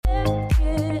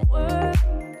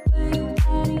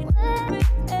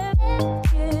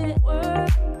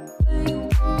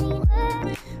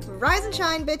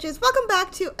9 bitches. Welcome back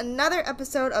to another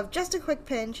episode of Just a Quick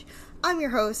Pinch. I'm your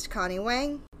host, Connie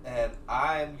Wang. And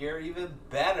I'm your even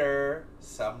better,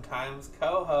 sometimes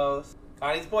co-host,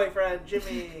 Connie's boyfriend,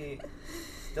 Jimmy.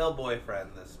 Still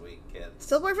boyfriend this week, kids.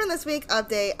 Still boyfriend this week,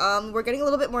 update. We're getting a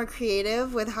little bit more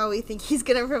creative with how we think he's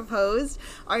gonna propose.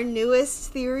 Our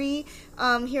newest theory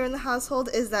here in the household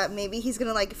is that maybe he's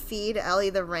gonna feed Ellie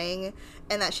the ring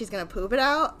and that she's gonna poop it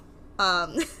out.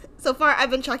 So far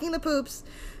I've been checking the poops.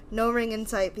 No ring in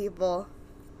sight, people.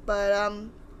 But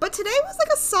today was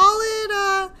a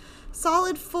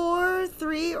solid 4,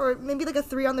 3, or maybe a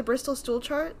 3 on the Bristol stool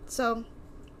chart. So.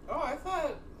 Oh, I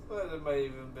thought it might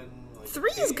even been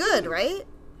 3 is good, right?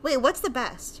 Wait, what's the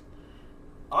best?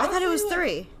 Honestly, I thought it was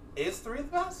 3. Is 3 the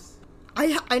best?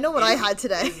 I know what I had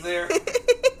today. Is there?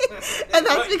 And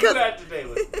that's because what you had today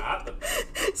was not the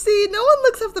best. See, no one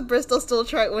looks up the Bristol stool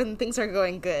chart when things are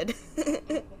going good.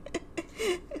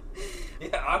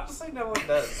 Yeah, honestly, no one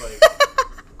does.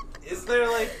 Is there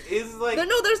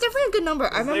No, there's definitely a good number.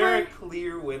 Is there a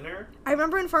clear winner? I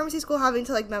remember in pharmacy school having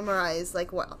to memorize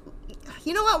what.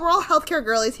 You know what? We're all healthcare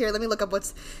girlies here. Let me look up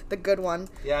what's the good one.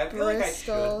 Yeah, I feel like I should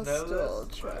know stool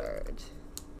this. Chart.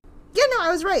 Yeah, no,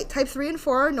 I was right. Type 3 and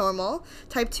 4 are normal.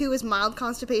 Type 2 is mild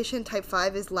constipation. Type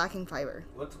 5 is lacking fiber.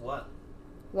 What's 1?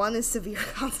 1 is severe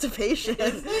constipation.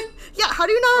 Is it? Yeah, how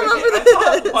do you not remember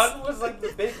I this? thought 1 was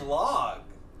the big log.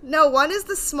 No, 1 is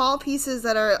the small pieces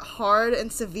that are hard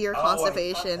and severe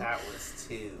constipation. I thought that was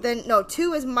 2. Then, no,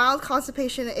 2 is mild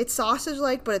constipation. It's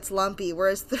sausage-like, but it's lumpy,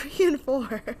 whereas 3 and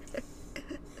 4...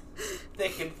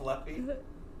 Thick and fluffy?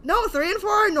 No, 3 and 4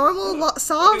 are normal,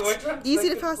 soft, easy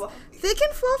to pass. Thick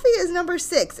and fluffy is number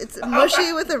 6. It's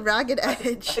mushy with a ragged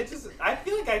edge. I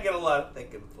feel like I get a lot of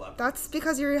thick and fluffy. That's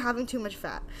because you're having too much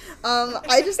fat.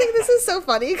 I just think this is so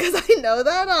funny because I know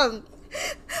that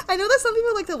some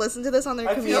people like to listen to this on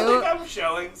their commute. I feel like I'm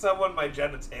showing someone my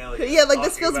genitalia. Yeah,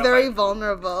 this feels very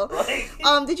vulnerable.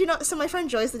 Like... Did you know? So my friend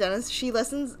Joyce, the dentist, she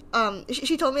listens.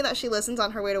 She told me that she listens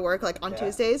on her way to work, on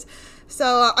Tuesdays.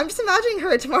 So I'm just imagining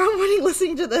her tomorrow morning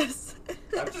listening to this.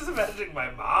 I'm just imagining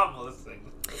my mom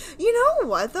listening. You know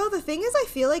what though? The thing is, I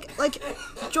feel like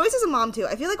Joyce is a mom too.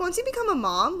 I feel like once you become a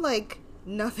mom,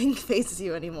 nothing phases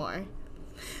you anymore.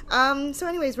 So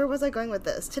anyways, where was I going with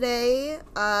this? Today,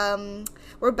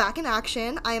 we're back in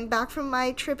action. I am back from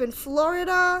my trip in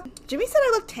Florida. Jimmy said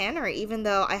I look tanner, even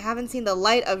though I haven't seen the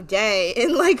light of day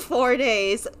in 4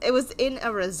 days. It was in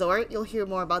a resort. You'll hear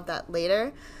more about that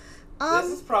later.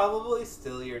 This is probably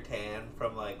still your tan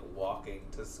from walking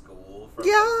to school from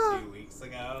 2 weeks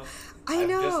ago. I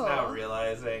know. I'm just now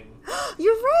realizing.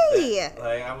 You're right.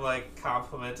 That, I'm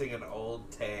complimenting an old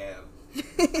tan.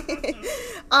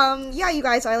 Yeah, you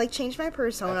guys, I changed my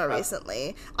persona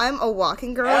recently. I'm a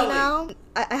walking girl Ellie. now.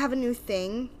 I have a new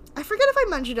thing. I forget if I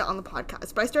mentioned it on the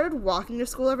podcast, but I started walking to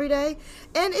school every day,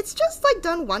 and it's just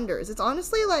done wonders. It's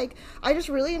honestly I just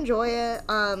really enjoy it.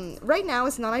 Right now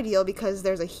it's not ideal because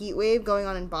there's a heat wave going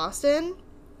on in Boston.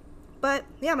 But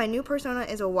yeah, my new persona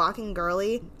is a walking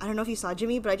girly. I don't know if you saw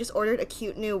Jimmy, but I just ordered a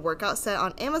cute new workout set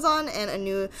on Amazon and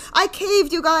I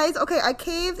caved, you guys. Okay, I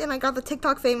caved and I got the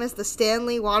TikTok famous, the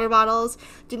Stanley water bottles.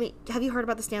 Jimmy, have you heard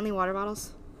about the Stanley water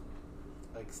bottles?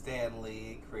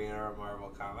 Stanley, creator of Marvel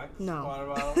Comics? No. Water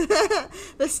bottles?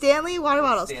 The Stanley water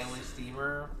bottles. Stanley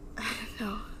steamer?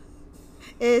 No.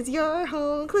 Is your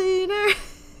home cleaner?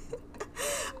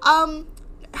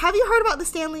 Have you heard about the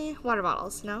Stanley water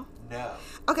bottles? No? No.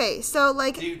 Okay, so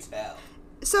do tell.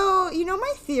 So, you know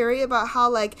my theory about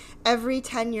how, every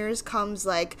 10 years comes,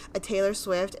 a Taylor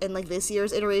Swift, and, this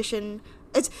year's iteration,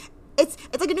 it's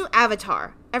like a new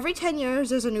avatar. Every 10 years,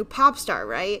 there's a new pop star,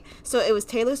 right? So, it was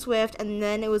Taylor Swift, and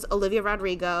then it was Olivia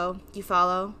Rodrigo. Do you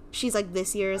follow? She's,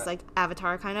 this year's,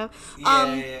 avatar, kind of. Yeah,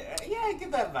 I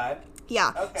get that vibe.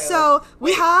 Yeah. Okay, so,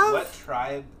 we have... What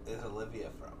tribe is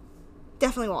Olivia from?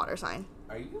 Definitely water sign.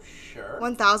 Are you sure?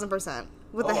 1000%.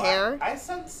 With the hair. I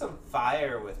sense some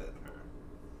fire within her.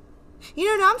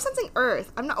 Now I'm sensing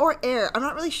earth. Or air. I'm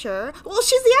not really sure. Well,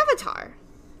 she's the avatar.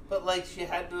 But, she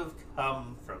had to have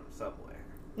come from somewhere.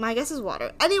 My guess is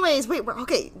water. Anyways, wait,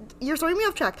 okay. You're throwing me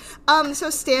off track. So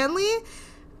Stanley...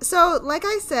 So, like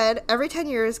I said, every 10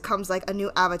 years comes, a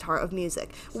new avatar of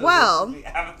music. So well... This is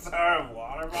the avatar of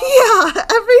water bottles? Yeah,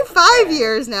 every 5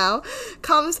 years now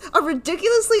comes a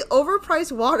ridiculously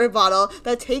overpriced water bottle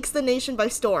that takes the nation by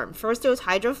storm. First it was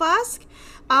Hydro Flask.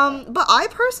 But I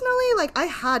personally, I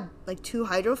had, 2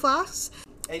 Hydro Flasks.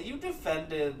 And you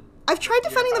defended I've tried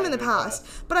defending them in the finding past,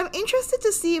 but I'm interested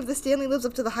to see if the Stanley lives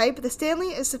up to the hype. The Stanley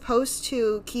is supposed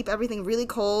to keep everything really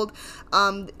cold.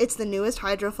 It's the newest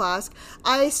hydro flask.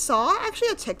 I saw actually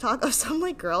a TikTok of some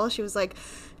like girl. She was like,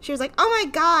 oh my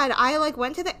god, I like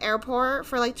went to the airport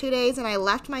for like 2 days and I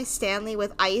left my Stanley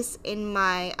with ice in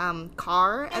my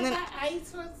car, and then the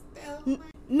ice was still.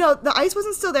 no, the ice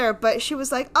wasn't still there, but she was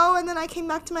like, oh, and then I came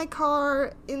back to my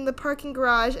car in the parking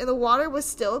garage, and the water was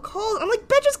still cold. I'm like,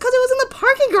 bitch, it's because it was in the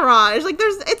parking garage. Like,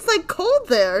 it's, like, cold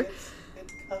there.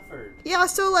 It's covered. Yeah,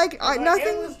 so, like,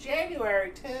 nothing... It was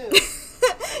January, too.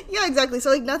 Yeah, exactly. So,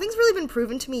 like, nothing's really been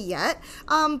proven to me yet,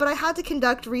 but I had to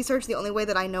conduct research the only way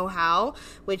that I know how,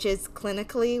 which is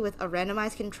clinically with a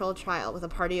randomized controlled trial with a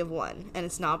party of one, and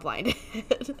it's not blinded.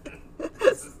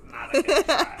 This is not a good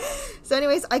trial. So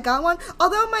anyways, I got one.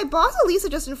 Although my boss Elisa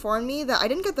just informed me that I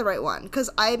didn't get the right one, because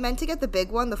I meant to get the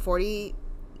big one, the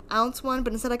 40-ounce one,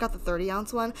 but instead I got the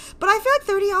 30-ounce one. But I feel like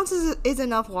 30 ounces is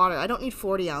enough water. I don't need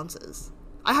 40 ounces.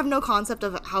 I have no concept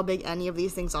of how big any of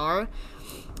these things are.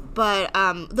 But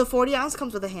the 40-ounce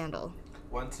comes with a handle.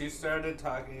 Once you started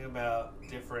talking about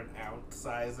different ounce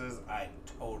sizes, I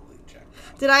totally checked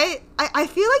out. Did I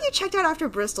feel like you checked out after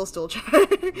Bristol stool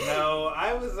chart. No,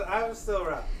 I was still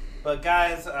around. But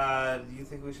guys, do you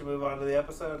think we should move on to the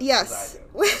episode? Yes.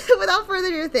 Without further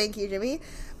ado, thank you, Jimmy.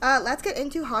 Let's get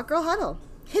into Hot Girl Huddle.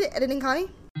 Hit it, editing Connie.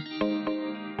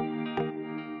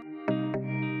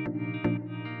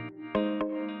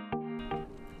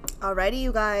 Alrighty,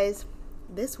 you guys.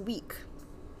 This week,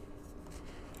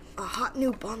 a hot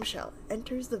new bombshell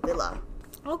enters the villa.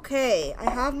 Okay, I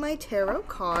have my tarot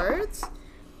cards.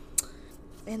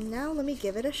 And now let me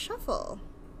give it a shuffle.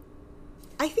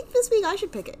 I think this week I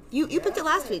should pick it. You picked it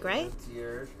last week, right? It's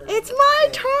your turn. It's my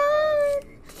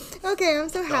turn! Okay, I'm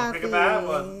so happy. Pick a bad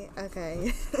one.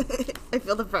 Okay. I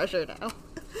feel the pressure now.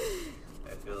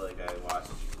 I feel like I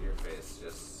watched your face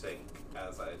just sink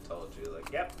as I told you, like,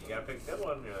 yep, you gotta pick a good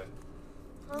one. You're like,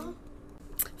 huh?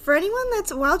 For anyone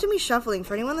that's, while Jimmy's shuffling,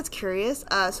 for anyone that's curious,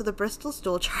 so the Bristol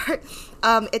stool chart,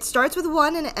 it starts with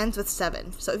 1 and it ends with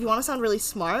 7. So if you want to sound really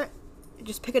smart,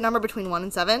 just pick a number between 1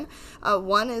 and 7.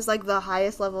 1 is like the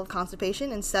highest level of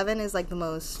constipation, and 7 is like the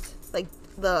most, like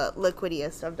the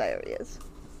liquidiest of diarrheas.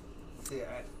 See,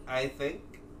 I think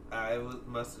I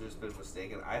must have just been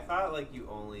mistaken. I thought like you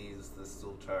only used the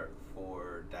stool chart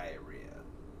for diarrhea.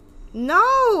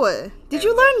 No! Did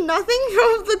you learn nothing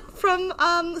from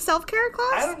self-care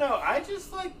class? I don't know. I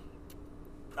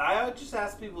would just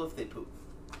ask people if they poop.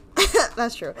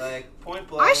 That's true. Like, point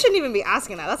blank. I shouldn't even be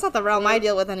asking that. That's not the realm I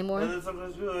deal with anymore. And then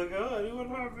sometimes people are like, oh, anyone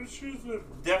have issues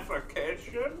with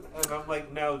defecation? And I'm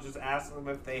like, no, just ask them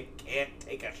if they can't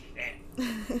take a shit.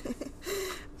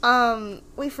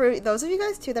 Wait, for those of you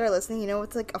guys too that are listening, you know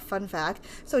it's like a fun fact.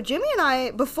 So Jimmy and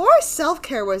I, before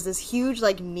self-care was this huge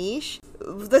like niche,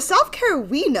 the self-care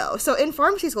we know. So in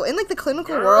pharmacy school, in like the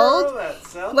clinical world,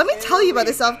 let me tell you about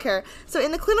the self-care. So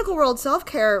in the clinical world,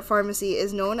 self-care pharmacy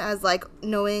is known as like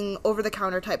knowing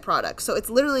over-the-counter type products. So it's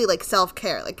literally like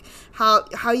self-care, like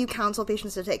how you counsel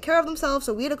patients to take care of themselves.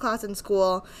 So we had a class in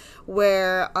school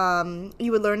where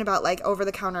you would learn about like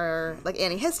over-the-counter like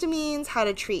antihistamines, how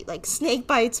to treat like snake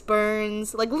bites,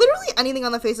 burns, like literally anything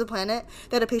on the face of the planet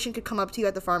that a patient could come up to you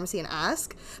at the pharmacy and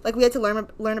ask. Like we had to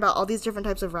learn about all these different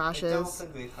types of rashes. I don't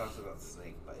think they talked about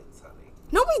snake bites, honey.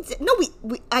 No, we did. No,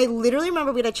 we I literally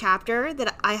remember we had a chapter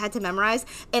that I had to memorize,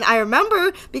 and I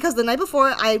remember because the night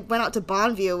before I went out to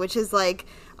Bonneview, which is like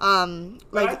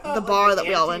the bar that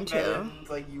we all went to.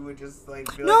 Like you would just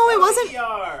like be no, like, it wasn't.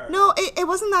 ER. No, it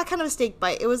wasn't that kind of a snake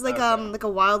bite. It was like like a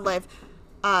wildlife.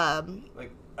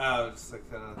 Like just like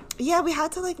yeah, we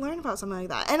had to like learn about something like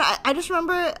that, and I just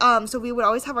remember so we would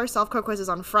always have our self-care quizzes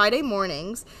on Friday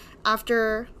mornings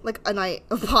after like a night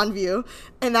of Bonneview,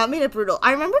 and that made it brutal.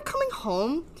 I remember coming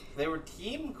home. They were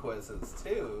team quizzes too.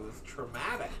 It was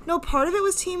traumatic. No, part of it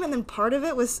was team, and then part of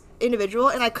it was individual,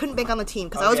 and I couldn't bank on the team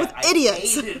because I was with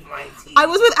idiots. I hated my team. I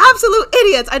was with absolute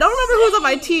idiots. I don't remember who was on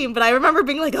my team, but I remember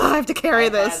being like, oh, I have to carry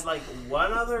this. I had like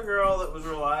one other girl that was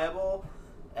reliable,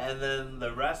 and then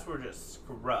the rest were just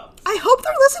scrubs. I hope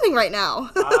they're listening right now.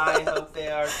 I hope they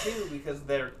are too, because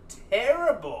they're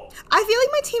terrible. I feel like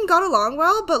my team got along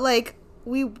well, but like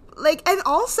and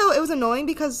also it was annoying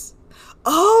because.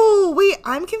 Oh, wait,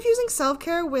 I'm confusing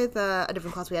self-care with a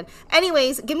different class we had.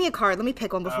 Anyways, give me a card. Let me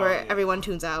pick one before everyone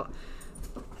tunes out.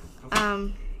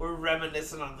 We're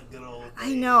reminiscing on the good old days.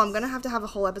 I know, I'm going to have a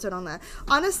whole episode on that.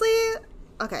 Honestly,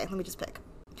 okay, let me just pick.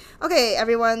 Okay,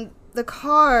 everyone, the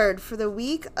card for the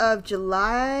week of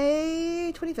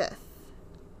July 25th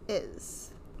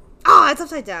is... Oh, it's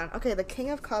upside down. Okay, the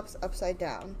King of Cups upside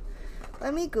down.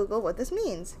 Let me Google what this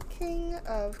means. King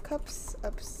of Cups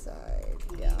upside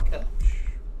down.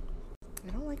 I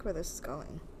don't like where this is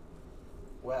going.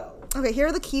 Well. Okay, here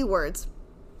are the key words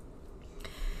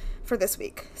for this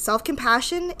week.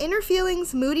 Self-compassion, inner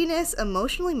feelings, moodiness,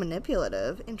 emotionally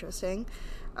manipulative. Interesting.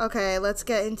 Okay, let's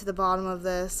get into the bottom of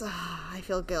this. I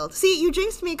feel guilt. See, you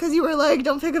jinxed me because you were like,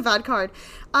 don't pick a bad card.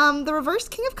 The reversed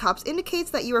King of Cups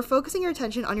indicates that you are focusing your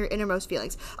attention on your innermost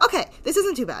feelings. Okay, this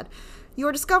isn't too bad. You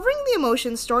are discovering the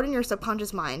emotions stored in your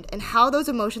subconscious mind and how those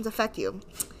emotions affect you.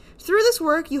 Through this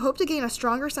work, you hope to gain a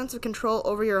stronger sense of control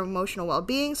over your emotional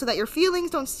well-being so that your feelings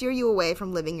don't steer you away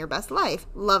from living your best life.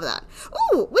 Love that.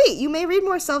 Oh, wait, you may read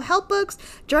more self-help books,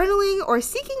 journaling, or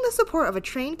seeking the support of a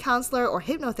trained counselor or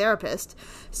hypnotherapist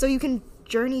so you can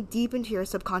journey deep into your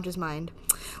subconscious mind.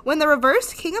 When the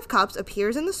reversed King of Cups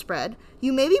appears in the spread,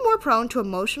 you may be more prone to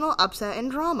emotional upset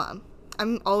and drama.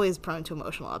 I'm always prone to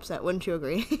emotional upset, wouldn't you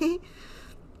agree?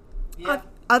 Yeah.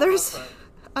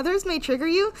 Others may trigger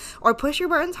you or push your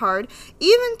buttons hard,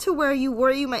 even to where you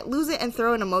worry you might lose it and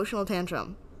throw an emotional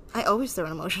tantrum. I always throw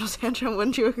an emotional tantrum,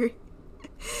 wouldn't you agree?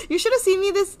 You should have seen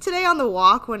me today on the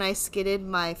walk when I skidded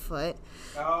my foot.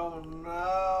 Oh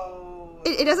no.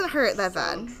 It doesn't hurt that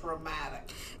bad.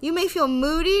 Traumatic. You may feel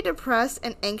moody, depressed,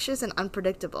 and anxious and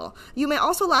unpredictable. You may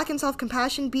also lack in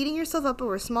self-compassion, beating yourself up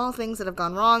over small things that have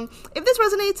gone wrong. If this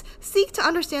resonates, seek to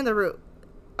understand the root.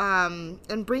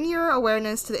 And bring your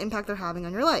awareness to the impact they're having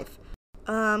on your life.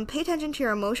 Pay attention to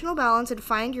your emotional balance and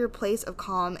find your place of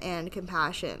calm and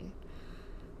compassion.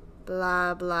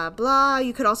 Blah, blah, blah.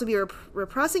 You could also be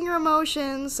repressing your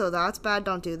emotions, so that's bad.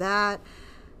 Don't do that.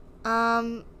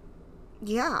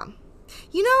 Yeah.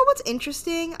 You know what's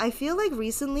interesting? I feel like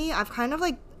recently I've kind of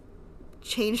like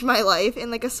changed my life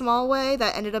in like a small way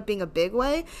that ended up being a big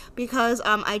way because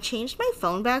I changed my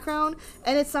phone background,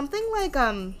 and it's something like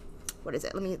what is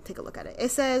it? Let me take a look at it. It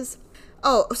says,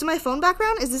 oh, so my phone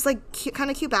background is this like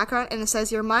kind of cute background, and it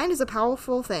says, your mind is a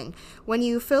powerful thing. When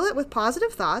you fill it with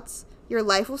positive thoughts, your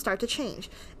life will start to change.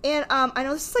 And I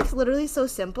know this is like literally so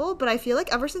simple, but I feel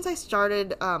like ever since I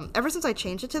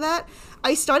changed it to that,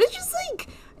 I started just like,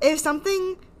 if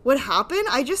something would happen,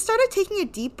 I just started taking a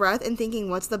deep breath and thinking,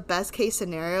 what's the best case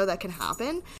scenario that can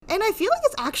happen? And I feel like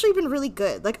it's actually been really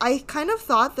good. Like, I kind of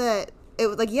thought that it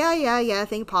was like, yeah,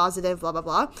 think positive, blah, blah,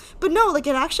 blah. But no, like,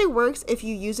 it actually works if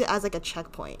you use it as, like, a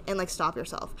checkpoint and, like, stop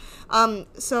yourself.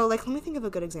 So, like, let me think of a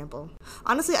good example.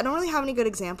 Honestly, I don't really have any good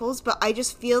examples, but I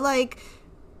just feel like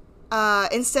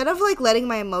instead of, like, letting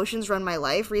my emotions run my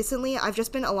life recently, I've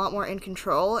just been a lot more in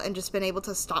control and just been able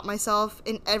to stop myself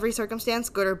in every circumstance,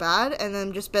 good or bad, and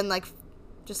then just been, like,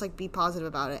 be positive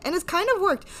about it. And it's kind of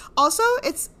worked. Also,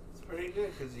 it's pretty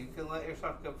good because you can let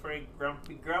yourself go pretty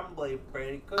grumbly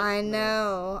pretty quick. I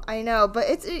know, but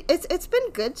it's been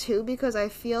good too because I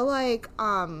feel like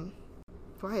why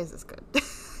is this good?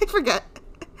 I forget.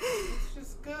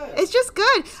 It's just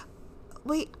good.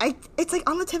 Wait, it's like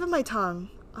on the tip of my tongue.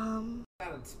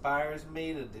 That inspires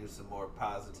me to do some more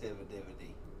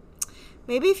positivity.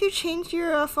 Maybe if you change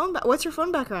your phone what's your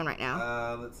phone background right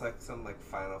now? It's like some like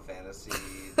Final Fantasy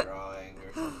drawing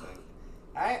or something.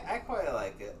 I quite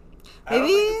like it. I don't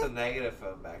think it's a negative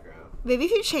phone background. Maybe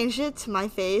if you changed it to my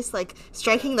face, like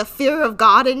striking the fear of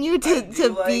God in you to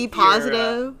like be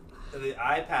positive. The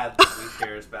iPad that we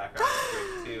share is background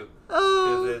is great too.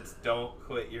 Because it's don't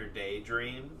quit your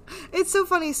daydream. It's so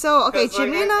funny. So, okay,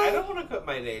 Jimmy like, and I don't want to quit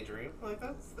my daydream. Like,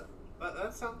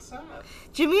 that sounds sad.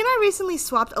 Jimmy and I recently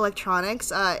swapped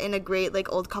electronics in a great,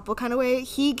 like, old couple kind of way.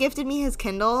 He gifted me his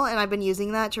Kindle, and I've been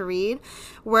using that to read,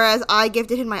 whereas I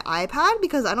gifted him my iPad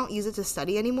because I don't use it to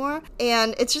study anymore.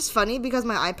 And it's just funny because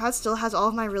my iPad still has all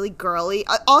of my really girly...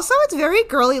 also, it's very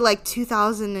girly, like,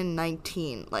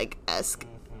 2019, like, esque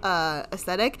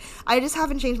aesthetic. I just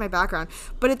haven't changed my background.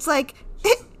 But it's, like...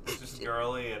 It's just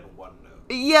girly and one note.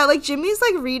 Yeah, like, Jimmy's,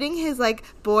 like, reading his, like,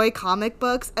 boy comic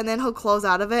books, and then he'll close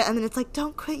out of it, and then it's like,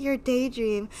 don't quit your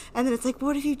daydream, and then it's like,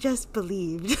 what if you just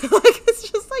believed? Like, it's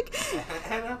just, like...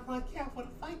 And I'm like, yeah, what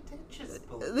if I did just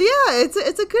believe? Yeah, it's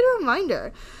a good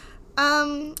reminder.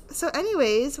 So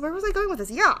anyways, where was I going with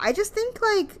this? Yeah, I just think,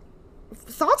 like,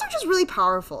 thoughts are just really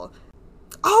powerful.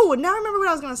 Oh, now I remember what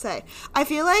I was gonna say. I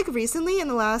feel like recently, in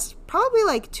the last, probably,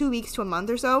 like, 2 weeks to a month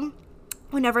or so,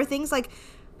 whenever things, like,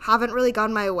 haven't really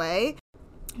gone my way,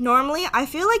 normally, I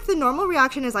feel like the normal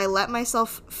reaction is I let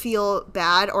myself feel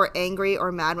bad or angry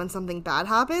or mad when something bad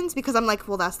happens because I'm like,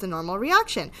 well, that's the normal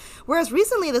reaction. Whereas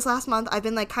recently, this last month, I've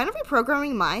been, like, kind of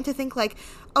reprogramming mind to think, like,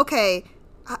 okay,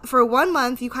 for 1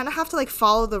 month, you kind of have to, like,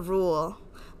 follow the rule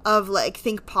of, like,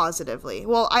 think positively.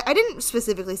 Well, I didn't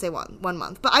specifically say one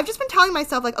month, but I've just been telling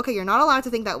myself, like, okay, you're not allowed to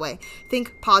think that way.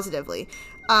 Think positively.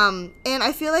 And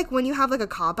I feel like when you have, like, a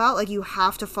cop-out, like, you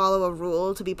have to follow a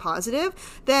rule to be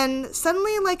positive, then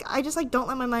suddenly, like, I just, like, don't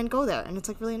let my mind go there, and it's,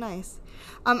 like, really nice.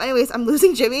 Anyways, I'm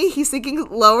losing Jimmy. He's sinking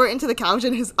lower into the couch,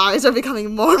 and his eyes are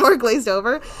becoming more and more glazed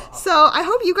over. So I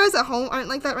hope you guys at home aren't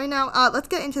like that right now. Let's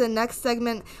get into the next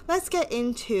segment. Let's get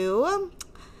into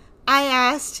I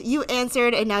asked, you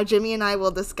answered, and now Jimmy and I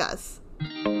will discuss.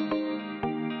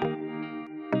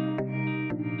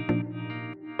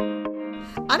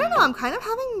 I don't know, I'm kind of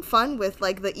having fun with,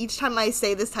 like, each time I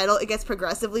say this title, it gets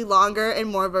progressively longer and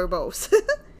more verbose.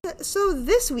 So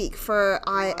this week for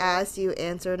I asked, you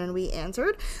answered, and we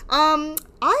answered,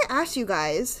 I asked you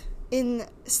guys, in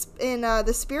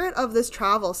the spirit of this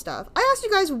travel stuff, I asked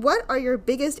you guys, what are your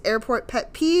biggest airport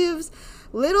pet peeves?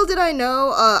 Little did I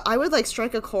know, I would, like,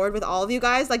 strike a chord with all of you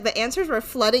guys. Like, the answers were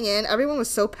flooding in. Everyone was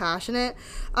so passionate,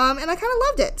 and I kind of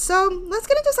loved it. So let's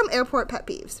get into some airport pet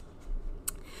peeves.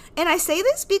 And I say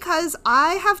this because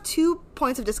I have 2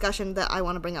 points of discussion that I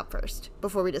want to bring up first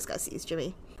before we discuss these,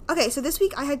 Jimmy. Okay, so this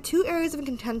week I had 2 areas of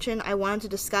contention I wanted to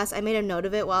discuss. I made a note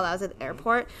of it while I was at the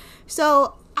airport.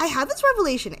 So I had this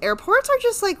revelation. Airports are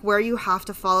just, like, where you have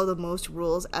to follow the most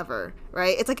rules ever,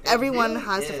 right? It's like everyone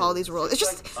has to follow these rules. It's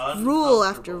just like rule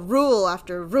after rule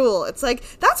after rule. It's like,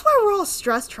 that's why we're all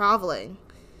stressed traveling.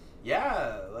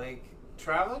 Yeah, like,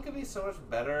 traveling could be so much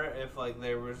better if, like,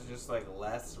 there was just, like,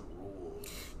 less rules.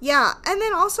 Yeah, and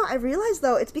then also I realized,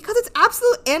 though, it's because it's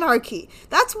absolute anarchy.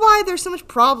 That's why there's so much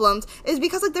problems, is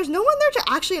because, like, there's no one there to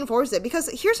actually enforce it. Because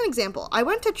here's an example. I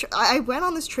went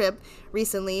on this trip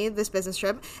recently, this business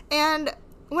trip, and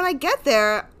when I get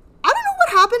there, I don't know what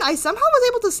happened. I somehow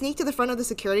was able to sneak to the front of the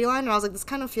security line, and I was like, this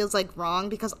kind of feels, like, wrong,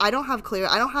 because I don't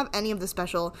have any of the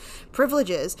special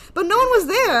privileges. But no one was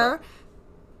there.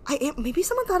 Maybe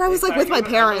someone thought I was, like, with my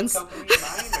parents.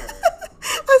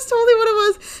 That's totally what it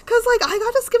was. Because, like, I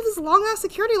got to skip this long-ass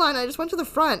security line. I just went to the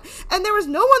front. And there was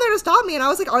no one there to stop me. And I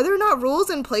was like, are there not rules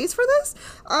in place for this?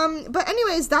 But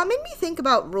anyways, that made me think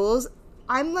about rules.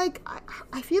 I'm, like,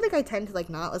 I feel like I tend to, like,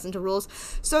 not listen to rules.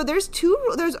 So there's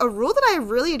a rule that I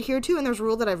really adhere to, and there's a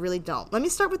rule that I really don't. Let me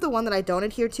start with the one that I don't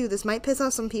adhere to. This might piss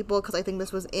off some people, because I think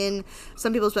this was in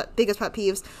some people's biggest pet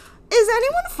peeves. Is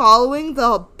anyone following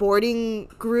the boarding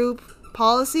group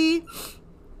policy?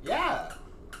 Yeah.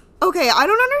 Okay, I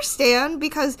don't understand,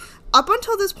 because up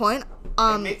until this point,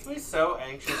 it makes me so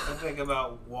anxious to think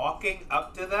about walking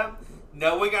up to them,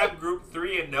 knowing I'm group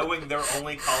 3 and knowing they're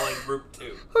only calling group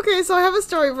 2. Okay, so I have a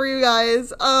story for you guys.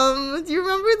 Do you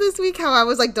remember this week how I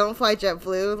was like, don't fly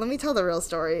JetBlue? Let me tell the real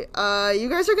story. You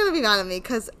guys are gonna be mad at me,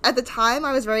 because at the time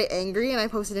I was very angry, and I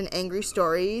posted an angry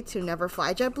story to never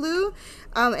fly JetBlue,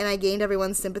 and I gained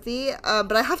everyone's sympathy,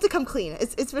 but I have to come clean.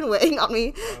 It's been weighing on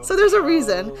me, so there's a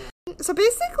reason. So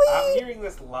basically, I'm hearing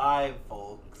this live,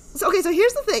 folks. So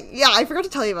here's the thing. Yeah, I forgot to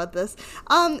tell you about this.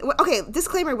 Okay,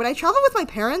 disclaimer, when I travel with my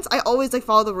parents, I always, like,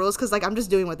 follow the rules, because, like, I'm just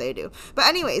doing what they do. But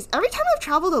anyways, every time I've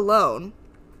traveled alone,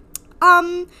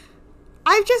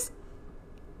 I've just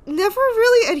never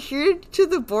really adhered to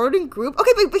the boarding group.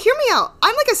 Okay, but hear me out.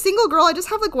 I'm, like, a single girl. I just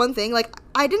have, like, one thing. Like,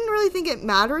 I didn't really think it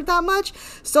mattered that much.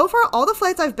 So far, all the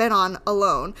flights I've been on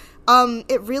alone,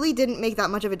 it really didn't make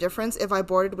that much of a difference if I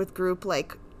boarded with group,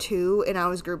 like, 2 and I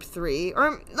was group 3,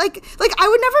 or like I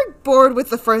would never board with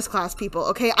the first class people.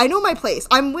 Okay, I know my place.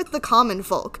 I'm with the common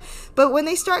folk. But when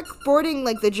they start boarding,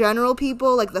 like, the general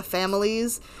people, like the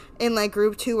families in, like,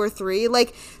 group 2 or 3,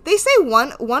 like, they say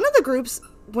one of the groups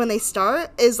when they start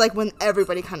is, like, when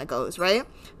everybody kind of goes, right?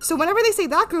 So whenever they say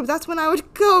that group, that's when I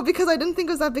would go, because I didn't think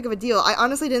it was that big of a deal. I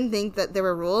honestly didn't think that there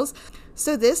were rules.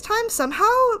 So this time, somehow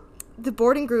the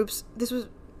boarding groups, this was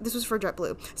for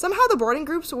JetBlue. Somehow the boarding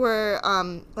groups were,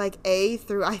 like, A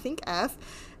through, I think, F.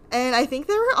 And I think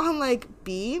they were on, like,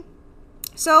 B.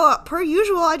 So, per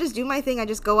usual, I just do my thing. I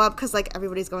just go up because, like,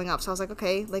 everybody's going up. So I was like,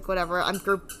 okay, like, whatever. I'm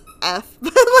group F.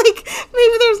 But, like,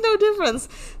 maybe there's no difference.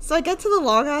 So I get to the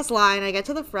long-ass line. I get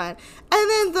to the front.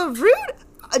 And then the rude...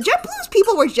 JetBlue's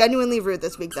people were genuinely rude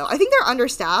this week, though. I think they're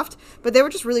understaffed, but they were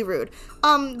just really rude.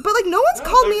 But, like, no one's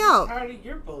called me out. Tired of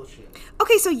your bullshit.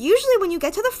 Okay, so usually when you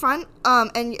get to the front,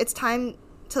 and it's time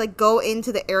to, like, go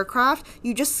into the aircraft,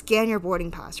 you just scan your boarding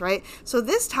pass, right? So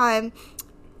this time,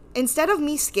 instead of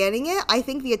me scanning it, I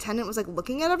think the attendant was, like,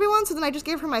 looking at everyone, so then I just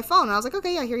gave her my phone, and I was like,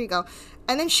 okay, yeah, here you go.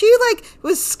 And then she, like,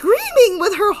 was screaming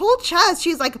with her whole chest.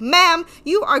 She's like, ma'am,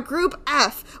 you are group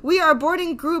F. We are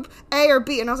boarding group A or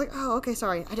B. And I was like, oh, okay,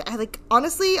 sorry. I like,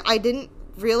 honestly, I didn't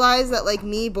realize that, like,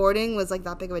 me boarding was, like,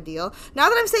 that big of a deal. Now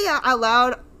that I'm saying it out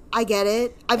loud, I get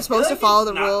it. I'm supposed to follow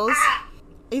the rules.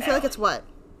 You feel like it's what?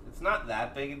 It's It's not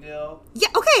that big a deal. Yeah,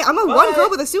 okay, I'm one girl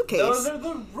with a suitcase. Those are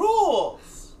the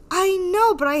rules. I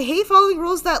know, but I hate following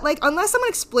rules that, like, unless someone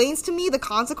explains to me the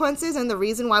consequences and the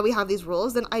reason why we have these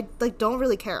rules, then I, like, don't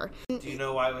really care. Do you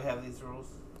know why we have these rules?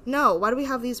 No, why do we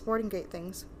have these boarding gate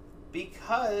things?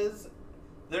 Because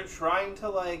they're trying to,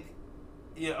 like,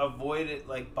 avoid it,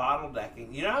 like,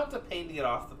 bottlenecking. You don't have to pay to get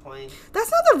off the plane.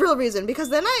 That's not the real reason, because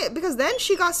then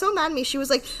she got so mad at me. She was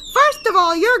like, first of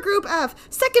all, you're group F.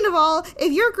 Second of all,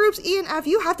 if your group's E and F,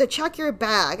 you have to check your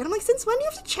bag. And I'm like, since when do you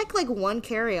have to check, like, one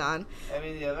carry-on? I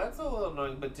mean, yeah, that's a little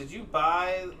annoying, but did you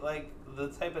buy, like, the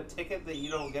type of ticket that you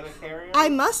don't get a carry-on? I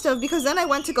must have, because then I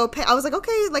went to go pay. I was like,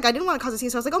 okay, like, I didn't want to cause a scene,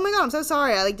 so I was like, oh my god, I'm so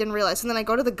sorry. I, like, didn't realize. And then I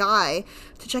go to the guy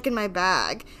to check in my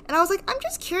bag, and I was like, I'm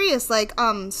just curious, like,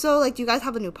 so, like, do you guys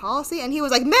have a new policy? And he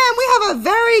was like, ma'am, we have a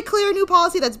very clear new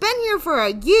policy that's been here for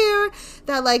a year,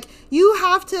 that, like, you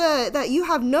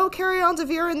have no carry-ons if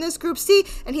you're in this group C.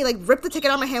 And he, like, ripped the ticket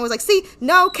out of my hand, was like, see,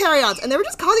 no carry-ons. And they were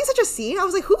just causing such a scene. I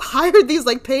was like, who hired these,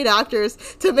 like, paid actors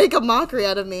to make a mockery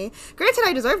out of me? Granted,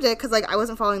 I deserved it, because, like, I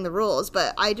wasn't following the rules,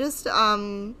 but I just,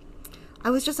 I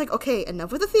was just like, okay,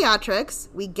 enough with the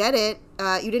theatrics. We get it.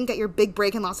 You didn't get your big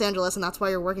break in Los Angeles, and that's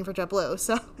why you're working for JetBlue.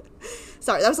 So,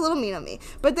 sorry, that was a little mean of me.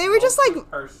 But they were just like,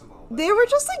 personal. They were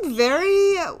just like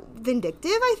very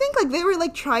vindictive. I think like they were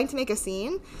like trying to make a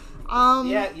scene.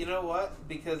 Yeah, you know what?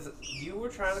 Because you were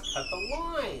trying to cut the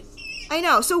line. I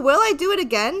know. So will I do it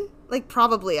again? Like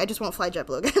probably. I just won't fly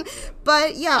JetBlue again. Yeah.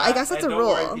 But yeah, I guess that's a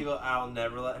rule. Don't worry, people. I'll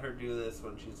never let her do this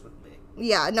when she's with me.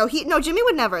 Yeah, no, Jimmy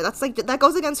would never. That's like, that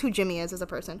goes against who Jimmy is as a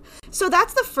person. So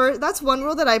that's one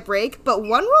rule that I break, but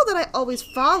one rule that I always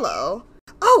follow.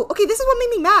 Oh, okay, this is what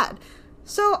made me mad.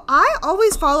 So I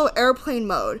always follow airplane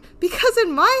mode, because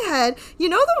in my head, you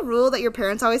know the rule that your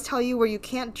parents always tell you where you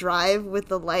can't drive with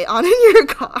the light on in your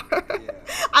car? Yeah.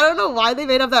 I don't know why they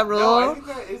made up that rule. No, I think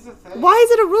that is a thing. Why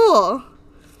is it a rule?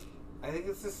 I think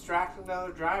it's distracting to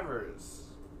other drivers.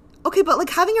 Okay, but like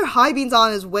having your high beams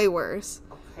on is way worse.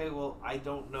 Okay, well, I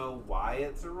don't know why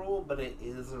it's a rule, but it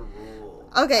is a rule.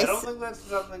 Okay. I don't think that's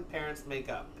something parents make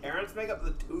up. Parents make up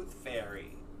the tooth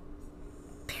fairy.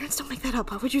 Parents don't make that up.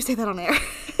 Why would you say that on air?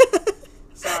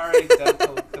 Sorry,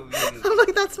 dental community. I'm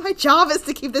like, that's my job, is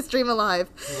to keep this dream alive.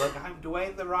 Look, I'm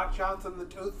Dwayne The Rock Johnson, the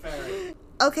tooth fairy.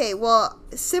 Okay, well,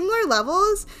 similar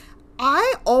levels,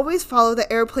 I always follow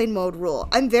the airplane mode rule.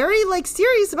 I'm very, like,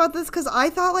 serious about this, because I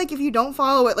thought, like, if you don't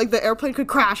follow it, like, the airplane could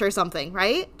crash or something,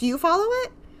 right? Do you follow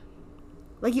it?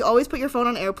 Like, you always put your phone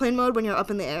on airplane mode when you're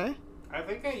up in the air? I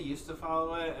think I used to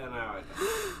follow it, and now I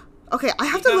don't. Okay, I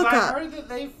have to look up. Because I heard that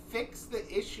they fixed the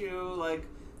issue, like,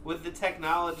 with the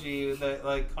technology that,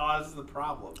 like, caused the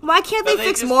problem. Why can't they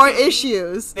fix more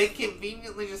issues? They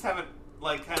conveniently just haven't,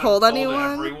 like, kind told of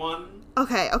anyone? everyone.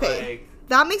 Okay. Like,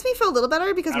 that makes me feel a little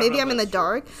better, because maybe I'm in the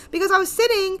dark. Because I was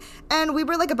sitting, and we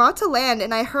were, like, about to land,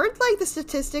 and I heard, like, the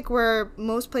statistic where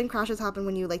most plane crashes happen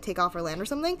when you, like, take off or land or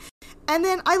something. And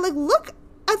then I, like, look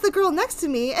at the girl next to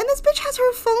me, and this bitch has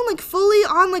her phone, like, fully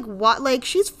on, like, what? Like,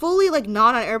 she's fully, like,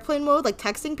 not on airplane mode, like,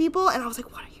 texting people. And I was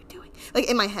like, what are you doing? Like,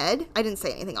 in my head. I didn't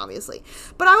say anything, obviously.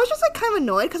 But I was just, like, kind of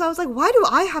annoyed, because I was like, why do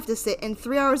I have to sit in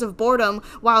 3 hours of boredom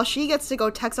while she gets to go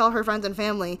text all her friends and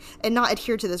family and not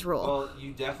adhere to this rule? Well,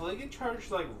 you definitely get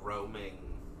charged, like, roaming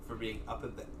for being up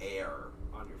in the air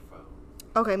on your phone.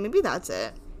 Okay, maybe that's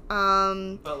it.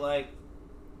 But, like,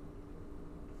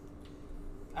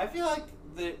 I feel like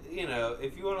you know,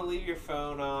 if you want to leave your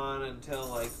phone on until,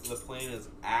 like, the plane is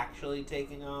actually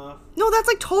taking off. No, that's,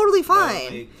 like, totally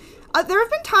fine. There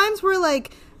have been times where,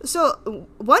 like, so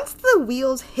once the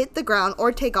wheels hit the ground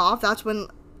or take off, that's when,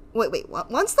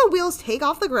 once the wheels take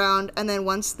off the ground and then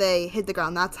once they hit the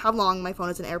ground, that's how long my phone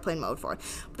is in airplane mode for.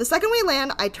 The second we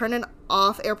land, I turn it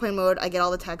off airplane mode, I get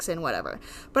all the texts in, whatever.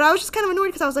 But I was just kind of annoyed,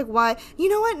 because I was like, why? You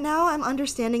know what? Now I'm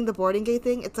understanding the boarding gate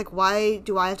thing. It's like, why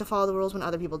do I have to follow the rules when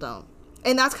other people don't?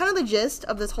 And that's kind of the gist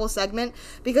of this whole segment,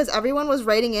 because everyone was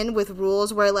writing in with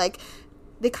rules where, like,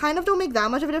 they kind of don't make that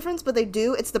much of a difference, but they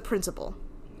do. It's the principle,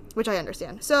 which I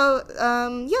understand. So,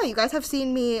 yeah, you guys have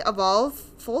seen me evolve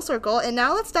full circle, and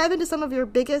now let's dive into some of your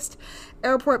biggest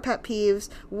airport pet peeves.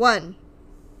 1,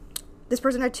 this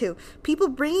person had 2. People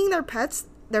bringing their pet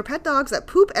dogs that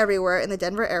poop everywhere in the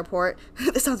Denver airport.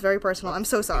 This sounds very personal. I'm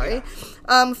so sorry.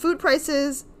 Food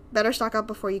prices. Better stock up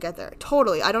before you get there.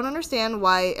 Totally. I don't understand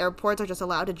why airports are just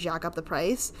allowed to jack up the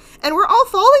price. And we're all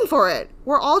falling for it.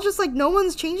 We're all just like, no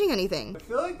one's changing anything. I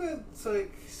feel like that's,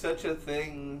 like, such a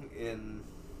thing in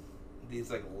these,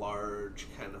 like, large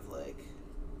kind of, like...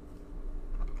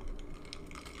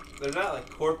 They're not, like,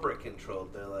 corporate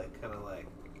controlled. They're, like, kind of, like,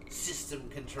 system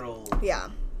controlled. Yeah.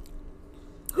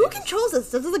 Who controls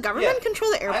this? Does the government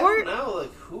control the airport? I don't know.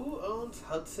 Like, who owns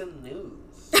Hudson News?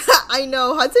 I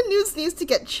know. Hudson News needs to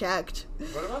get checked.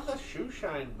 What about the shoe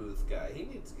shine booth guy? He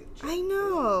needs to get checked. I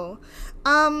know.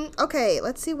 Okay,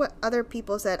 let's see what other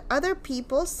people said. Other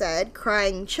people said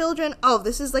crying children. Oh,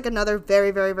 this is like another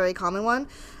very, very, very common one.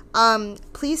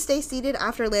 Please stay seated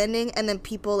after landing, and then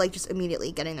people like just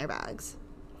immediately getting their bags.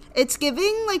 It's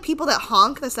giving like people that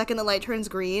honk the second the light turns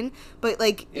green, but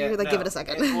like you're like, give it a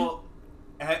second.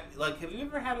 Have you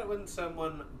ever had it when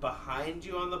someone behind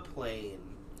you on the plane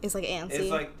is like antsy? Is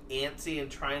like antsy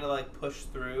and trying to like push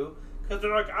through because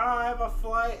they're like, I have a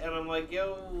flight, and I'm like,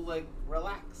 yo, like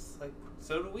relax, like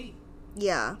so do we.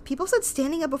 Yeah, people said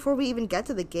standing up before we even get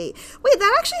to the gate. Wait,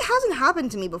 that actually hasn't happened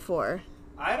to me before.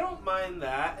 I don't mind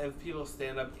that if people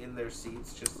stand up in their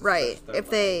seats just to right.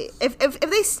 If they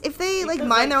because, like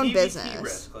mind their own EVP business.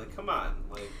 Risk. Like, come on,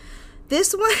 like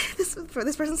this one.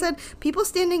 This person said people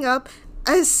standing up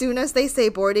as soon as they say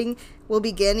boarding will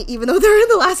begin, even though they're in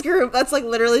the last group. That's like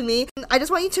literally me. I just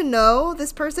want you to know,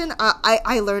 this person.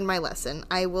 I learned my lesson.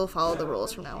 I will follow the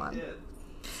rules from now on.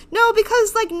 No,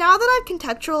 because like now that I've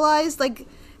contextualized like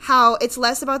how it's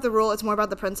less about the rule, it's more about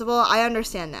the principle. I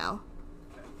understand now.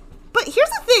 But here's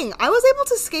the thing, I was able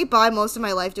to skate by most of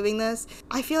my life doing this.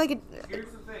 I feel like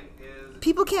here's the thing is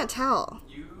people can't tell.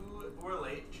 You were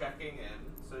late checking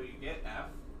in, so you get F.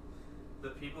 The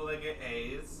people that get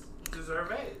A's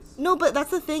deserve A's. No, but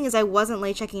that's the thing is I wasn't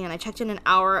late checking in. I checked in an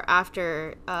hour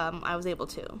after I was able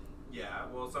to. Yeah,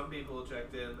 well, some people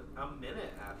checked in a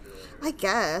minute after. I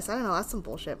guess. I don't know. That's some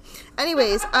bullshit.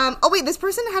 Anyways, oh wait, this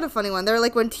person had a funny one. They're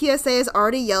like, when TSA is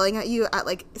already yelling at you at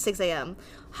like 6 a.m.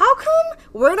 How come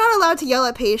we're not allowed to yell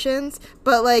at patients,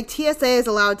 but like TSA is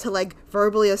allowed to like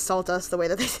verbally assault us the way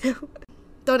that they do?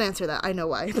 Don't answer that. I know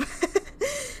why.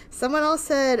 Someone else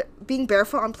said being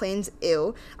barefoot on planes,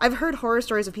 ew. I've heard horror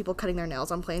stories of people cutting their nails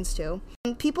on planes too.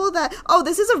 People that, oh,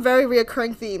 this is a very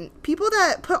reoccurring theme. People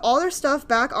that put all their stuff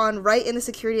back on right in the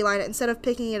security line instead of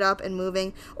picking it up and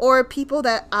moving. Or people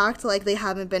that act like they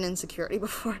haven't been in security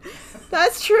before.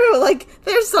 That's true. Like,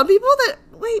 there's some people that,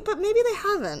 wait, but maybe they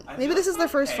haven't. Maybe this is their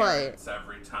first flight.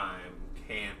 Every time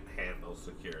can't handle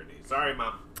security. Sorry,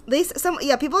 Mom.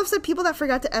 People have said people that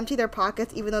forgot to empty their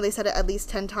pockets even though they said it at least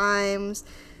 10 times.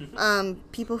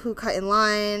 People who cut in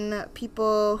line,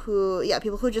 people who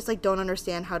just like don't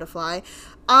understand how to fly.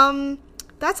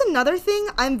 That's another thing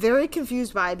I'm very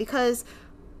confused by, because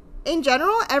in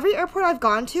general, every airport I've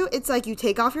gone to, it's like you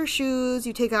take off your shoes,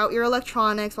 you take out your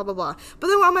electronics, blah, blah, blah. But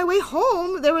then on my way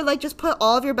home, they were like, just put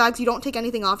all of your bags, you don't take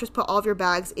anything off, just put all of your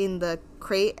bags in the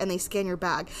crate and they scan your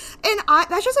bag. And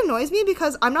that just annoys me,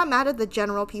 because I'm not mad at the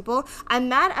general people. I'm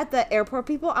mad at the airport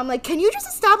people. I'm like, can you just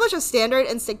establish a standard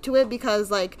and stick to it?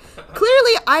 Because like,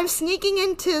 clearly I'm sneaking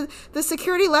into the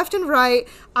security left and right.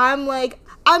 I'm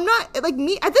not, like,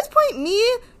 me, at this point, me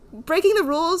breaking the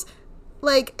rules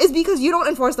like is because you don't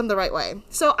enforce them the right way.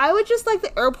 So I would just like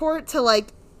the airport to like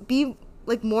be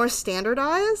like more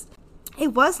standardized.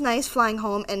 It was nice flying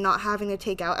home and not having to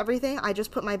take out everything. I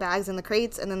just put my bags in the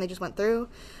crates and then they just went through.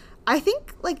 I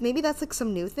think like maybe that's like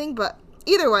some new thing, but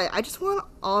either way, I just want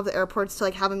all of the airports to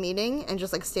like have a meeting and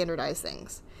just like standardize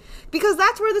things. Because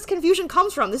that's where this confusion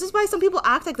comes from. This is why some people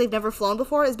act like they've never flown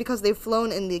before, is because they've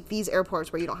flown in these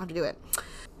airports where you don't have to do it.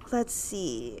 Let's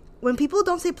see. When people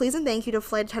don't say please and thank you to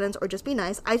flight attendants or just be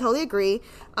nice, I totally agree.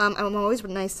 I'm always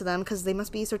nice to them because they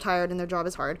must be so tired and their job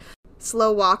is hard.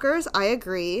 Slow walkers, I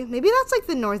agree. Maybe that's like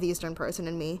the northeastern person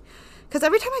in me. Because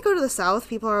every time I go to the south,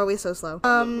 people are always so slow.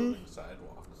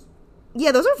 Sidewalks.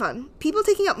 Yeah, those are fun. People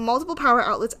taking up multiple power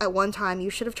outlets at one time, you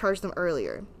should have charged them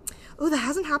earlier. Oh, that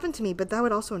hasn't happened to me, but that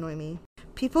would also annoy me.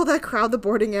 People that crowd the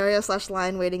boarding area /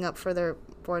 line waiting up for their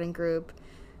boarding group.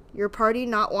 Your party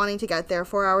not wanting to get there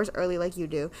 4 hours early like you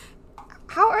do.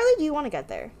 How early do you want to get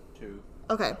there? 2.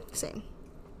 Okay, same.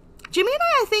 Jimmy and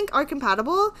I think, are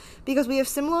compatible because we have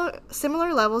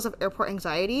similar levels of airport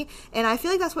anxiety, and I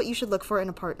feel like that's what you should look for in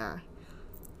a partner.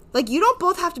 Like, you don't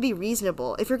both have to be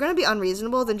reasonable. If you're going to be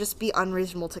unreasonable, then just be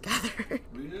unreasonable together.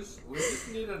 We just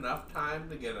need enough time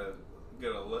to get a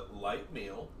light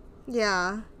meal.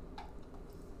 Yeah.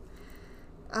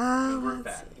 We're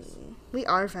fatties. We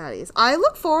are fatties. I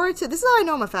look forward to, this is how I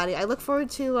know I'm a fatty. I look forward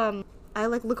to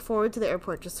the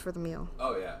airport just for the meal.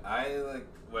 Oh yeah.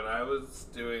 When I was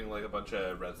doing like a bunch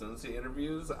of residency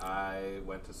interviews, I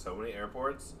went to so many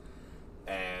airports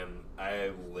and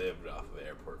I lived off of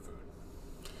airport food.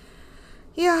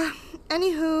 Yeah.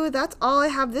 Anywho, that's all I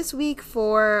have this week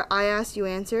for I Asked, You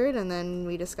Answered, and then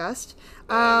we discussed.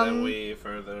 And then we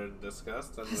further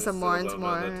discussed, and we some still more and don't some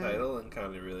more. know the title, and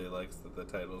Connie really likes that the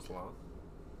title's long.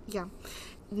 Yeah.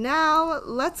 Now,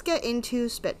 let's get into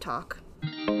spit talk.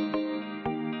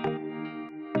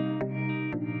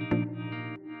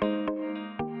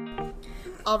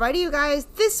 Alrighty, you guys,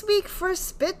 this week for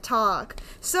Spit Talk.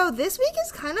 So this week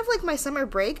is kind of like my summer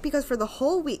break because for the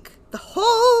whole week,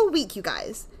 you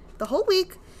guys, the whole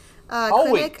week,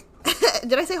 clinic.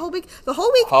 Did I say whole week? The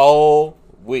whole week. Whole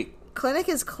week. Clinic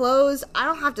is closed. I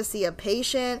don't have to see a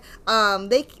patient.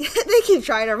 They keep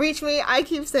trying to reach me. I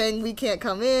keep saying we can't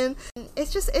come in.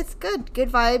 It's good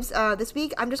vibes. This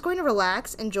week I'm just going to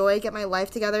relax, enjoy, get my life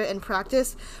together, and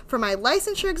practice for my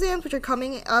licensure exams, which are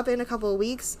coming up in a couple of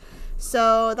weeks.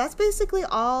 So that's basically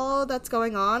all that's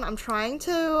going on. I'm trying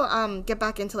to get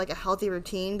back into like a healthy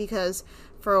routine because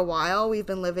for a while we've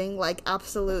been living like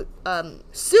absolute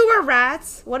sewer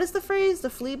rats. What is the phrase? The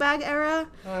flea bag era?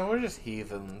 We're just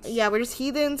heathens. Yeah, we're just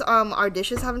heathens. Our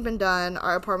dishes haven't been done.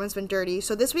 Our apartment's been dirty.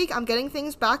 So this week I'm getting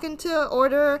things back into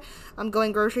order. I'm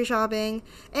going grocery shopping,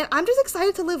 and I'm just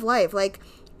excited to live life. Like,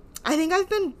 I think I've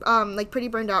been like pretty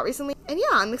burned out recently, and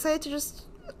yeah, I'm excited to just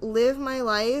live my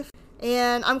life.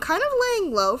 And I'm kind of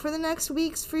laying low for the next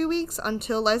few weeks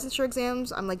until licensure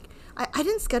exams. I'm like, I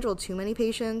didn't schedule too many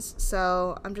patients,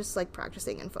 so I'm just like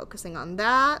practicing and focusing on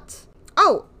that.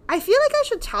 Oh, I feel like I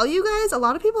should tell you guys, a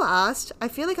lot of people asked, I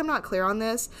feel like I'm not clear on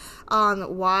this,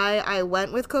 on why I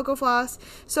went with Cocofloss.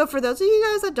 So for those of you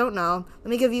guys that don't know, let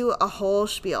me give you a whole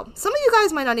spiel. Some of you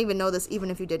guys might not even know this,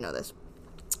 even if you did know this.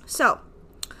 So,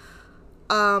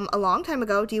 a long time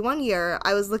ago, D1 year,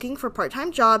 I was looking for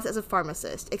part-time jobs as a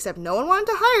pharmacist, except no one wanted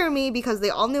to hire me because they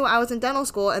all knew I was in dental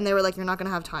school and they were like, you're not going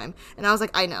to have time. And I was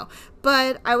like, I know.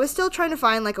 But I was still trying to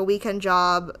find like a weekend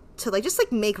job to like just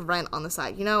like make rent on the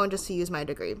side, you know, and just to use my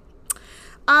degree.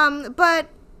 But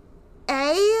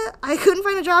I couldn't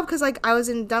find a job because like I was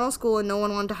in dental school and no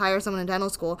one wanted to hire someone in dental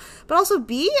school. But also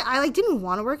B, I like didn't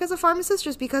want to work as a pharmacist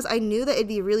just because I knew that it'd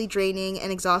be really draining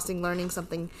and exhausting learning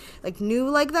something like new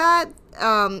like that.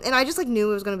 And I just like knew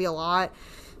it was going to be a lot.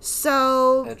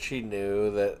 So. And she knew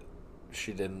that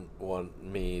she didn't want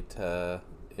me to,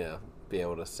 be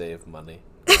able to save money.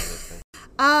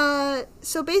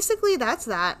 So basically that's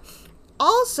that.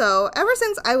 Also, ever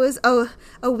since I was a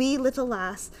wee little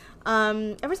lass,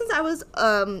 ever since I was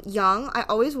young, I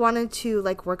always wanted to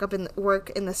like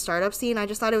work in the startup scene. I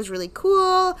just thought it was really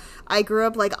cool. I grew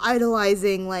up like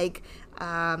idolizing like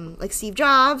Steve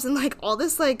Jobs and like all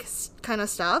this like kind of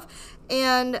stuff.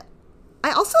 And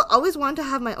I also always wanted to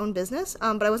have my own business,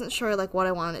 but I wasn't sure like what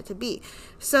I wanted it to be.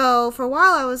 So for a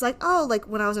while I was like, oh, like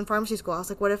when I was in pharmacy school, I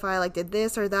was like, what if I like did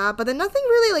this or that? But then nothing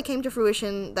really like came to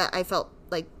fruition that I felt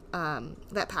like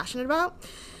that passionate about.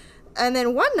 And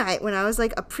then one night when I was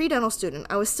like a pre-dental student,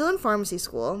 I was still in pharmacy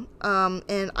school,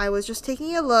 and I was just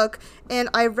taking a look, and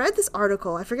I read this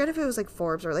article. I forget if it was like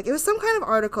Forbes or like it was some kind of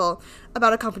article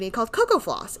about a company called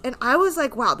Cocofloss, and I was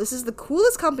like, wow, this is the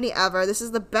coolest company ever. This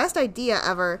is the best idea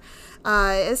ever.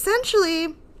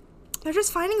 Essentially, they're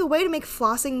just finding a way to make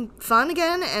flossing fun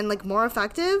again and like more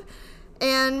effective.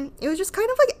 And it was just kind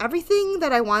of like everything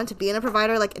that I wanted to be in a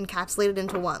provider, like encapsulated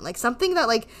into one. Like something that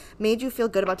like made you feel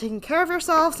good about taking care of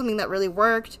yourself, something that really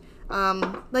worked.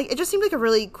 Like it just seemed like a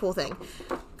really cool thing.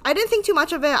 I didn't think too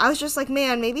much of it. I was just like,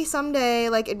 man, maybe someday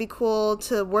like it'd be cool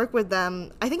to work with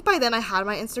them. I think by then I had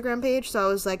my Instagram page, so I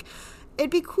was like,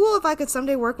 it'd be cool if I could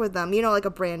someday work with them, you know, like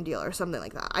a brand deal or something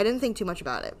like that. I didn't think too much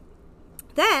about it.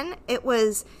 Then it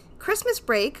was Christmas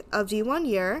break of D1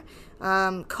 year.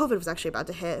 COVID was actually about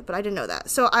to hit, but I didn't know that.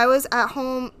 So I was at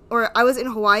home, or I was in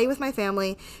Hawaii with my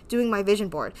family doing my vision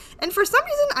board. And for some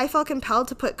reason, I felt compelled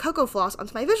to put Cocofloss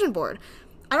onto my vision board.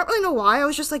 I don't really know why. I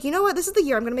was just like, you know what? This is the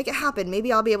year. I'm going to make it happen.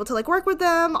 Maybe I'll be able to like work with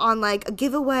them on like a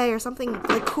giveaway or something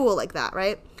like cool like that,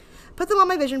 right? Put them on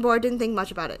my vision board. Didn't think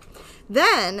much about it.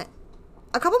 Then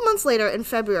a couple months later in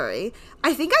February,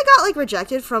 I think I got like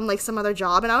rejected from like some other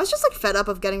job, and I was just like fed up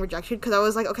of getting rejected because I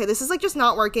was like, okay, this is like just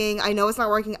not working. I know it's not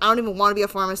working. I don't even want to be a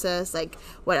pharmacist, like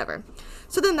whatever.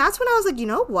 So then that's when I was like, you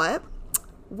know what?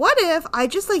 What if I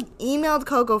just like emailed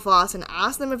Cocofloss and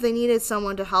asked them if they needed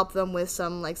someone to help them with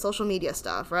some like social media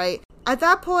stuff, right? At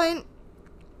that point,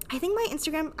 I think my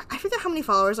Instagram, I forget how many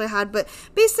followers I had, but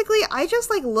basically I just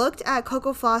like looked at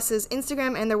Cocofloss's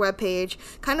Instagram and their webpage,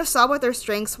 kind of saw what their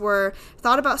strengths were,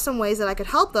 thought about some ways that I could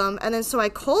help them, and then so I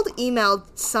cold emailed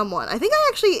someone. I think I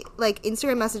actually like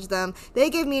Instagram messaged them. They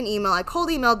gave me an email. I cold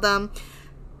emailed them,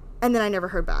 and then I never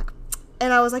heard back.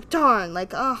 And I was like, darn,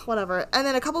 like, oh, whatever. And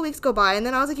then a couple weeks go by, and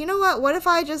then I was like, you know what if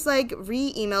I just like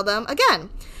re-email them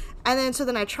again? And then so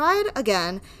then I tried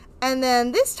again. And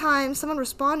then this time, someone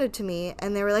responded to me,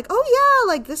 and they were like, oh,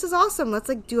 yeah, like, this is awesome. Let's,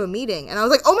 like, do a meeting. And I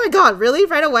was like, oh, my God, really?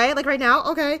 Right away? Like, right now?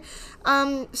 Okay.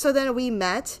 So then we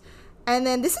met. And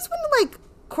then this is when, like,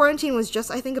 quarantine was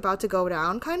just, I think, about to go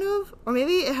down, kind of. Or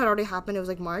maybe it had already happened. It was,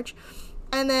 like, March.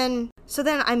 And then, so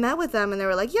then I met with them, and they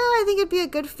were like, yeah, I think it'd be a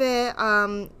good fit.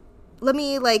 Let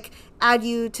me, like, add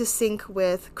you to sync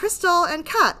with Crystal and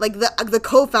Kat, like, the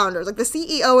co-founders, like, the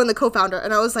CEO and the co-founder.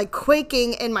 And I was, like,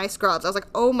 quaking in my scrubs. I was like,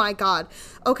 oh, my God.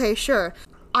 Okay, sure.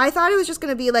 I thought it was just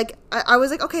going to be, like, I was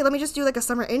like, okay, let me just do, like, a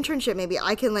summer internship. Maybe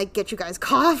I can, like, get you guys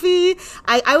coffee.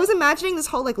 I was imagining this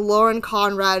whole, like, Lauren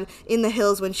Conrad in the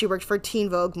hills when she worked for Teen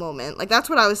Vogue moment. Like, that's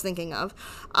what I was thinking of.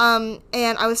 And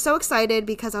I was so excited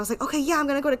because I was like, okay, yeah, I'm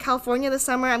going to go to California this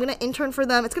summer. I'm going to intern for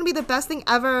them. It's going to be the best thing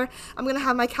ever. I'm going to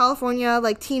have my California,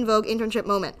 like, Teen Vogue internship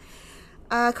moment.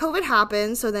 COVID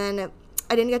happened, so then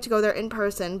I didn't get to go there in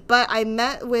person, but I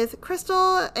met with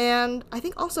Crystal and I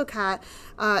think also Kat.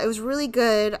 It was really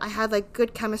good. I had, like,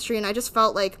 good chemistry, and I just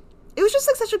felt like it was just,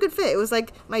 like, such a good fit. It was,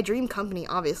 like, my dream company,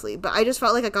 obviously, but I just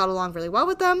felt like I got along really well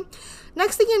with them.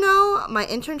 Next thing you know, my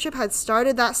internship had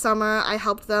started that summer. I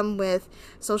helped them with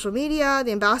social media,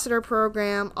 the ambassador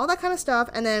program, all that kind of stuff,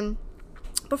 and then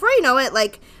before you know it,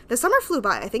 like, the summer flew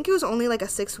by. I think it was only, like, a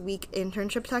 6-week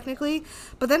internship, technically.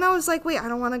 But then I was like, wait, I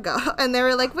don't want to go. And they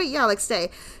were like, wait, yeah, like, stay.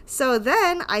 So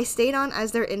then I stayed on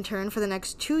as their intern for the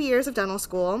next 2 years of dental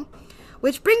school,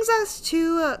 which brings us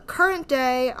to current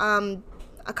day.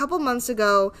 A couple months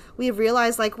ago, we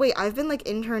realized, like, wait, I've been, like,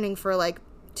 interning for, like,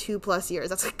 2+ years.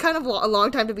 That's kind of a long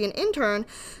time to be an intern.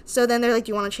 So then they're like,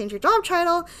 do you want to change your job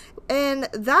title? And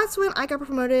that's when I got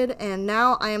promoted, and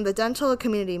now I am the dental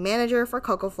community manager for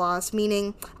Cocofloss,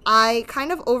 meaning I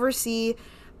kind of oversee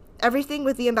everything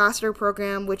with the ambassador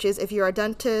program, which is if you're a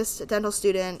dentist, dental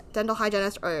student, dental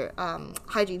hygienist, or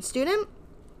hygiene student.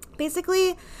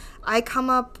 Basically, I kind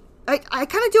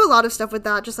of do a lot of stuff with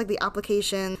that, just like the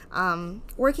application,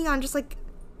 working on just like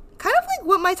kind of like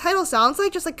what my title sounds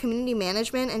like, just like community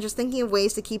management and just thinking of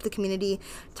ways to keep the community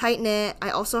tight-knit. I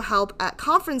also help at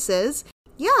conferences.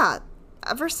 Yeah,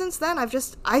 ever since then,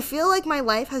 I feel like my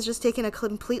life has just taken a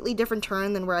completely different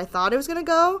turn than where I thought it was going to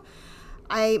go.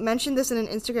 I mentioned this in an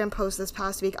Instagram post this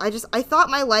past week. I thought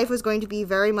my life was going to be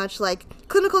very much like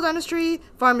clinical dentistry,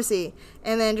 pharmacy,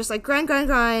 and then just like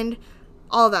grind,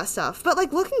 all of that stuff. But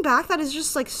like looking back, that is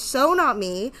just like so not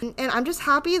me. And I'm just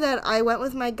happy that I went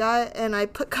with my gut and I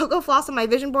put Cocofloss on my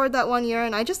vision board that one year,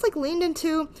 and I just like leaned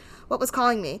into what was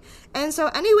calling me. And so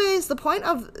anyways, the point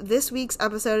of this week's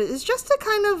episode is just to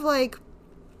kind of like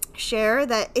share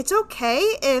that it's okay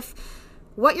if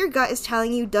what your gut is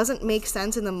telling you doesn't make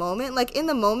sense in the moment. Like in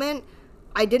the moment,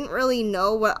 I didn't really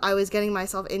know what I was getting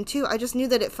myself into. I just knew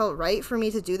that it felt right for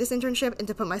me to do this internship and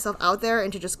to put myself out there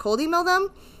and to just cold email them.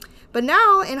 But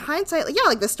now, in hindsight, yeah,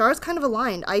 like the stars kind of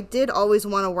aligned. I did always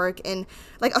want to work in,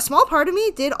 like a small part of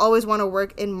me did always want to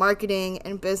work in marketing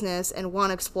and business and want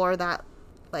to explore that,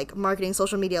 like marketing,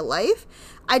 social media life.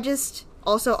 I just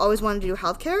also always wanted to do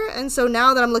healthcare. And so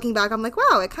now that I'm looking back, I'm like,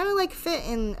 wow, it kind of like fit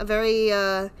in a very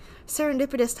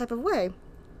serendipitous type of way.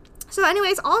 So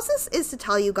anyways, all this is to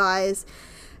tell you guys,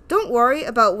 don't worry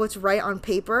about what's right on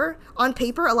paper. On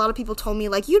paper, a lot of people told me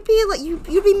like you'd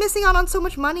be missing out on so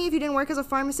much money if you didn't work as a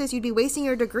pharmacist. You'd be wasting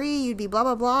your degree. You'd be blah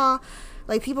blah blah.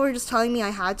 Like people were just telling me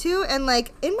I had to, and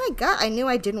like in my gut, I knew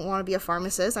I didn't want to be a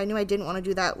pharmacist. I knew I didn't want to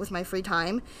do that with my free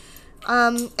time.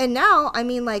 And now, I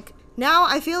mean, like now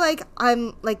I feel like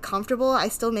I'm like comfortable. I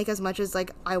still make as much as like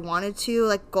I wanted to,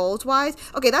 like goals wise.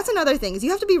 Okay, that's another thing, is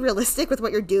you have to be realistic with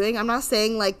what you're doing. I'm not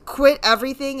saying like quit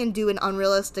everything and do an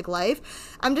unrealistic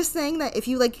life. I'm just saying that if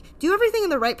you like do everything in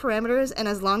the right parameters and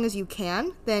as long as you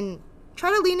can, then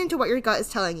try to lean into what your gut is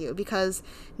telling you, because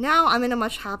now I'm in a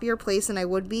much happier place than I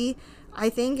would be, I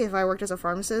think, if I worked as a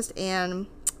pharmacist. And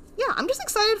yeah, I'm just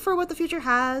excited for what the future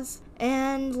has.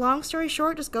 And long story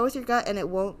short, just go with your gut and it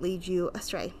won't lead you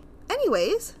astray.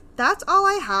 Anyways, that's all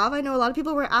I have. I know a lot of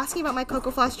people were asking about my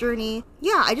Cocofloss journey.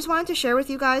 Yeah, I just wanted to share with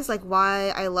you guys like why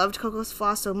I loved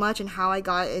Cocofloss so much and how I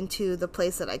got into the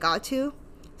place that I got to.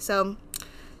 So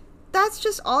that's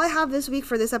just all I have this week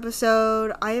for this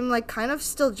episode. I am like kind of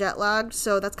still jet lagged,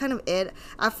 so that's kind of it.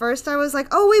 At first I was like,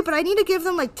 oh wait, but I need to give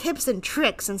them like tips and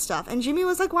tricks and stuff. And Jimmy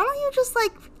was like, why don't you just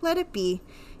like let it be?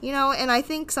 You know, and I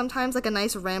think sometimes like a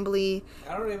nice rambly...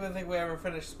 I don't even think we ever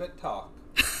finished spit talk.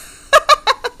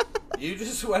 You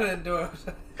just went into it.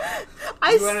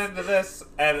 You went into this,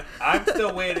 and I'm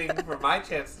still waiting for my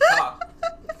chance to talk.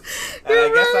 And I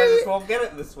guess I just won't get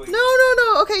it this week.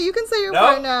 No. Okay, you can say your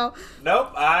point now.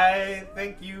 Nope, I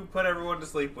think you put everyone to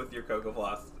sleep with your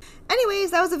Cocofloss.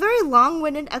 Anyways, that was a very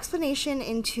long-winded explanation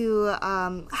into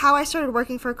how I started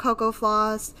working for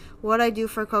Cocofloss, what I do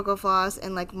for Cocofloss,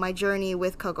 and like my journey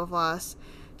with Cocofloss.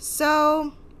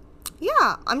 So,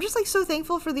 yeah, I'm just like so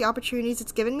thankful for the opportunities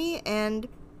it's given me, and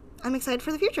I'm excited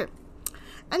for the future.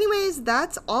 Anyways,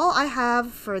 that's all I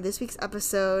have for this week's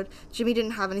episode. Jimmy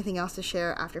didn't have anything else to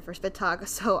share after First Bit Talk,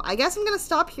 so I guess I'm going to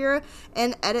stop here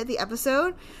and edit the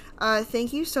episode.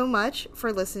 Thank you so much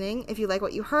for listening. If you like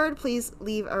what you heard, please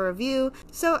leave a review.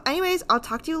 So anyways, I'll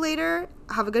talk to you later.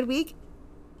 Have a good week.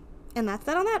 And that's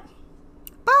that on that.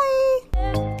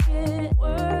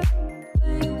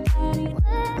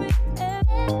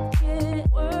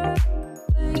 Bye!